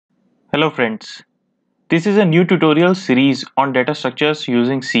Hello friends, this is a new tutorial series on data structures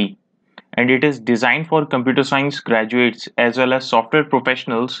using C, and it is designed for computer science graduates as well as software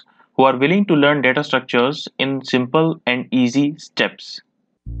professionals who are willing to learn data structures in simple and easy steps.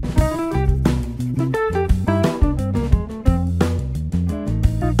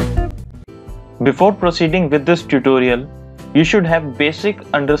 Before proceeding with this tutorial, you should have basic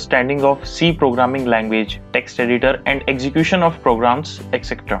understanding of C programming language, text editor and execution of programs,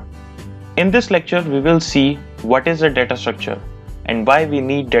 etc. In this lecture, we will see what is a data structure and why we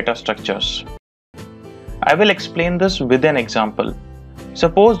need data structures. I will explain this with an example.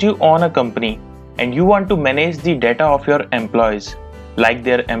 Suppose you own a company and you want to manage the data of your employees, like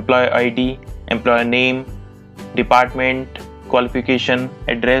their employee ID, employer name, department, qualification,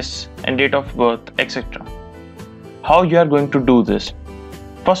 address and date of birth, etc. How you are going to do this?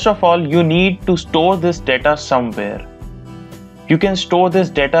 First of all, you need to store this data somewhere. You can store this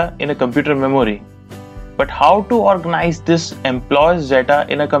data in a computer memory. But how to organize this employee's data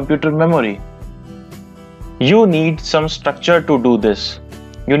in a computer memory? You need some structure to do this.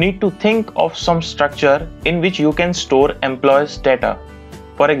 You need to think of some structure in which you can store employee's data.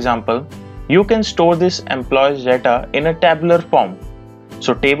 For example, you can store this employee's data in a tabular form.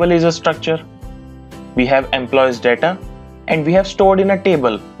 So table is a structure. We have employee's data and we have stored in a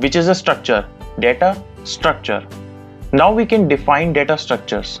table, which is a structure, data structure. Now we can define data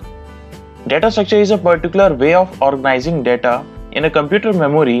structures. Data structure is a particular way of organizing data in a computer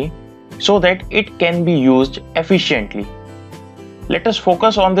memory so that it can be used efficiently. Let us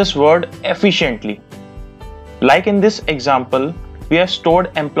focus on this word efficiently. Like in this example, we have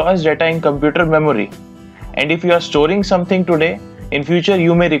stored employees' data in computer memory. And if you are storing something today, in future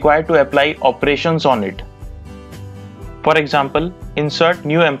you may require to apply operations on it. For example, insert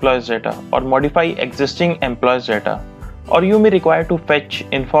new employees' data or modify existing employees' data. Or you may require to fetch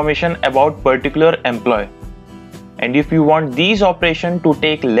information about particular employee. And if you want these operations to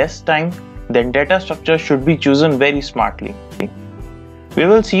take less time, then data structure should be chosen very smartly. We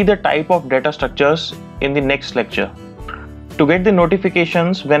will see the type of data structures in the next lecture. To get the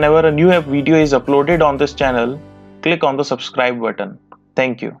notifications whenever a new video is uploaded on this channel, click on the subscribe button.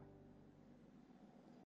 Thank you.